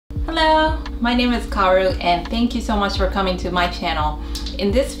Hello, my name is Karu and thank you so much for coming to my channel.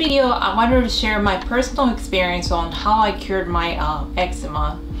 In this video, I wanted to share my personal experience on how I cured my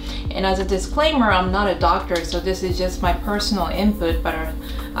eczema. And as a disclaimer, I'm not a doctor, so this is just my personal input, but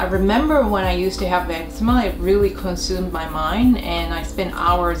I remember when I used to have eczema, it really consumed my mind, and I spent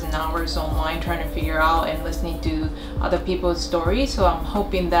hours and hours online trying to figure out and listening to other people's stories. So I'm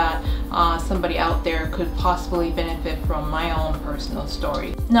hoping that somebody out there could possibly benefit from my own personal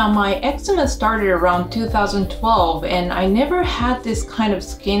story. Now, my eczema started around 2012, and I never had this kind of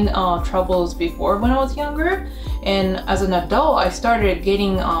skin troubles before when I was younger. And as an adult, I started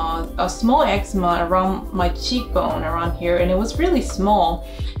getting a small eczema around my cheekbone around here, and it was really small.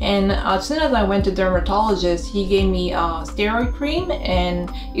 And as soon as I went to dermatologist, he gave me a steroid cream,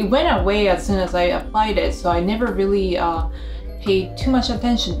 and it went away as soon as I applied it. So I never really paid too much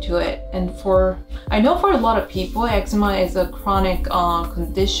attention to it. And I know for a lot of people, eczema is a chronic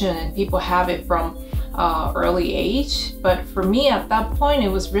condition, and people have it from early age, but for me at that point it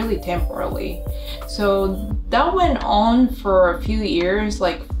was really temporarily. So that went on for a few years,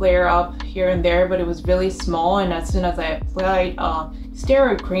 like flare up here and there, but it was really small. And as soon as I applied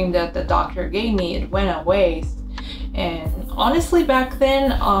steroid cream that the doctor gave me, it went away. And honestly, back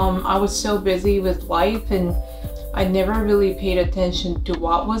then I was so busy with life and I never really paid attention to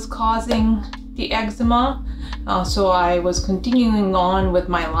what was causing the eczema. So I was continuing on with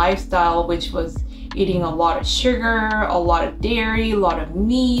my lifestyle, which was eating a lot of sugar, a lot of dairy, a lot of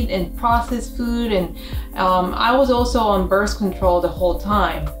meat and processed food, and I was also on birth control the whole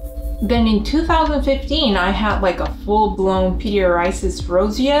time. Then in 2015, I had like a full-blown pityriasis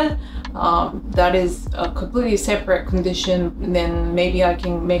rosea. That is a completely separate condition, and then maybe I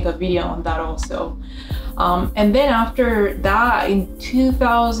can make a video on that also. And then after that, in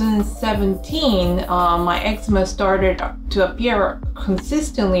 2017, my eczema started to appear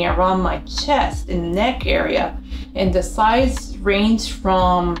consistently around my chest and neck area, and the size ranged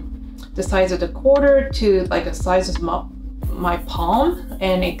from the size of the quarter to like the size of my palm,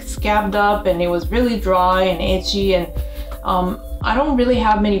 and it scabbed up and it was really dry and itchy. And I don't really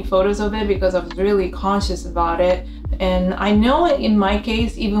have many photos of it because I was really conscious about it. And I know in my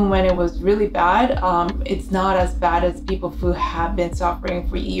case, even when it was really bad, it's not as bad as people who have been suffering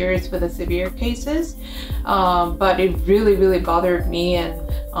for years with the severe cases. But it really bothered me and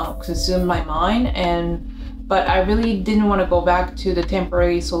consumed my mind. But I really didn't want to go back to the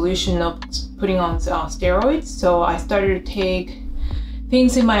temporary solution of putting on steroids. So I started to take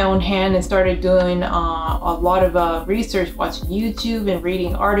things in my own hand and started doing a lot of research, watching YouTube and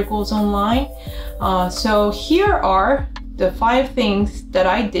reading articles online. So here are the 5 things that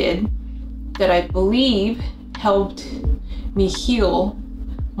I did that I believe helped me heal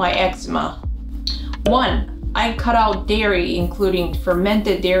my eczema. 1, I cut out dairy, including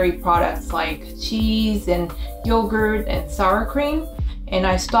fermented dairy products like cheese and yogurt and sour cream. And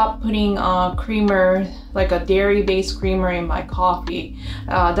I stopped putting creamer, like a dairy-based creamer, in my coffee.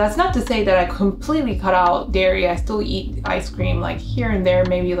 That's not to say that I completely cut out dairy. I still eat ice cream like here and there,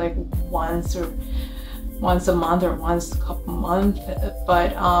 maybe like once a month or once a couple months.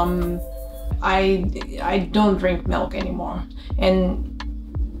 But I don't drink milk anymore. And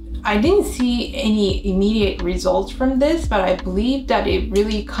I didn't see any immediate results from this, but I believe that it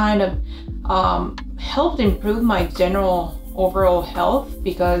really kind of helped improve my general overall health,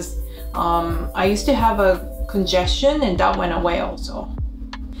 because I used to have a congestion and that went away also.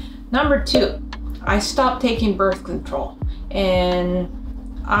 Number 2, I stopped taking birth control, and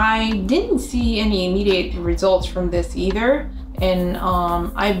I didn't see any immediate results from this either. And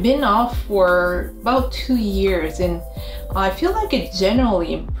I've been off for about 2 years, and I feel like it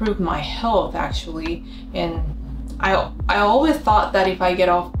generally improved my health actually. And I always thought that if I get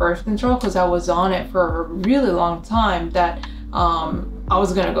off birth control, because I was on it for a really long time, that I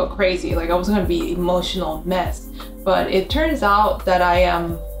was gonna go crazy, like I was gonna be an emotional mess. But it turns out that I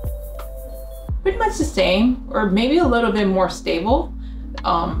am pretty much the same, or maybe a little bit more stable.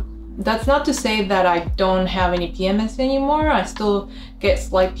 That's not to say that I don't have any PMS anymore. I still get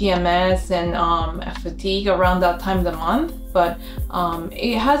slight PMS and fatigue around that time of the month, but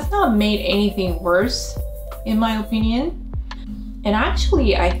it has not made anything worse, in my opinion. And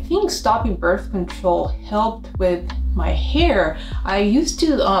actually, I think stopping birth control helped with my hair. I used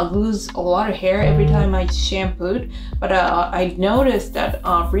to lose a lot of hair every time I shampooed, but I noticed that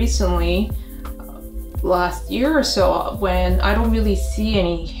recently, last year or so, when I don't really see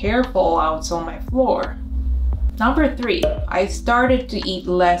any hair fallouts on my floor. Number 3, I started to eat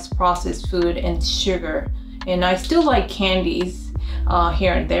less processed food and sugar. And I still like candies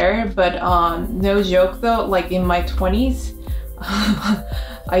here and there, but no joke though, like in my 20s,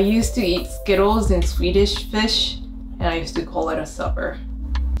 I used to eat Skittles and Swedish fish, and I used to call it a supper.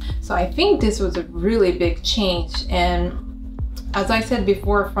 So I think this was a really big change, and as I said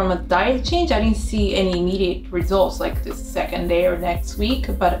before, from a diet change, I didn't see any immediate results like the second day or next week,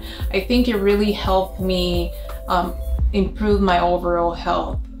 but I think it really helped me improve my overall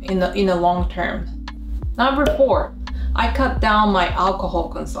health in the long term. Number 4, I cut down my alcohol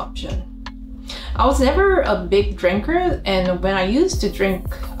consumption. I was never a big drinker, and when I used to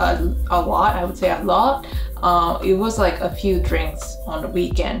drink a lot, I would say a lot, it was like a few drinks on the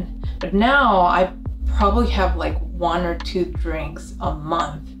weekend. But now I probably have like 1 or 2 drinks a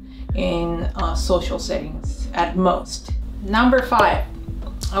month in social settings at most. Number 5,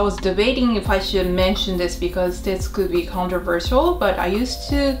 I was debating if I should mention this because this could be controversial, but I used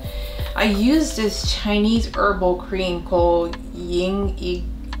this Chinese herbal cream called Ying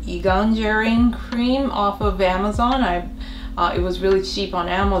Yiganjiring cream off of Amazon. It was really cheap on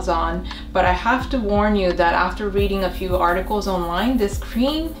Amazon, but I have to warn you that after reading a few articles online, this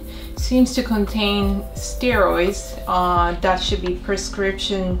cream seems to contain steroids that should be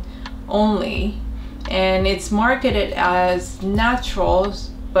prescription only, and it's marketed as naturals,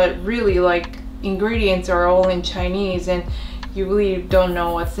 but really like ingredients are all in Chinese and you really don't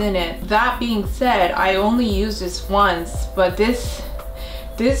know what's in it. That being said, I only used this once, but this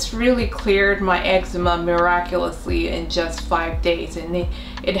really cleared my eczema miraculously in just 5 days, and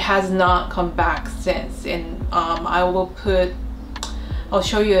it has not come back since. And I'll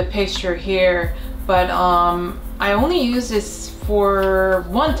show you a picture here, but I only used this for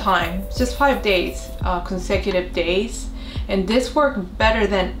one time, just 5 days, consecutive days, and this worked better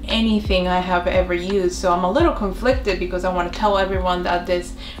than anything I have ever used. So I'm a little conflicted because I want to tell everyone that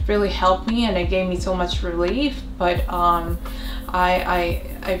this really helped me and it gave me so much relief, but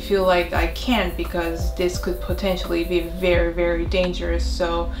I feel like I can't because this could potentially be very, very dangerous.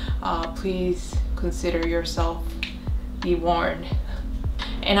 So please consider yourself, be warned.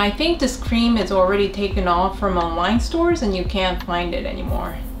 And I think this cream is already taken off from online stores and you can't find it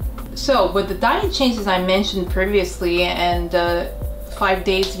anymore. So with the diet changes I mentioned previously and the 5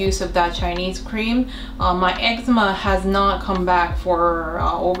 days use of that Chinese cream, my eczema has not come back for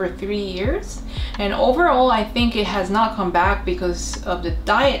over 3 years. And overall, I think it has not come back because of the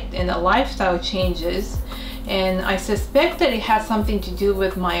diet and the lifestyle changes. And I suspect that it has something to do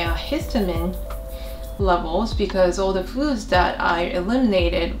with my histamine levels, because all the foods that I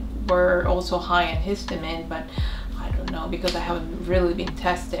eliminated were also high in histamine, but I don't know because I haven't really been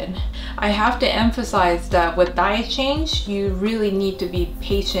tested. I have to emphasize that with diet change, you really need to be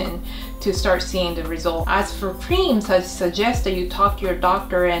patient to start seeing the result. As for creams, I suggest that you talk to your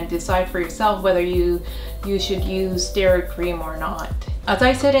doctor and decide for yourself whether you should use steroid cream or not. As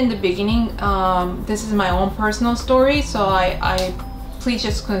I said in the beginning, this is my own personal story, so I please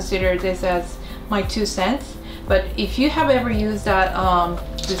just consider this as my 2 cents. But if you have ever used that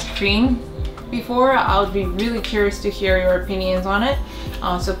this cream before, I would be really curious to hear your opinions on it.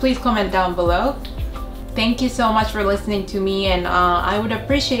 So please comment down below. Thank you so much for listening to me, and I would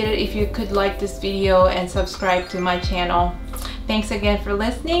appreciate it if you could like this video and subscribe to my channel. Thanks again for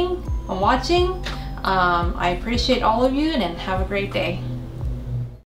listening and watching. I appreciate all of you, and have a great day.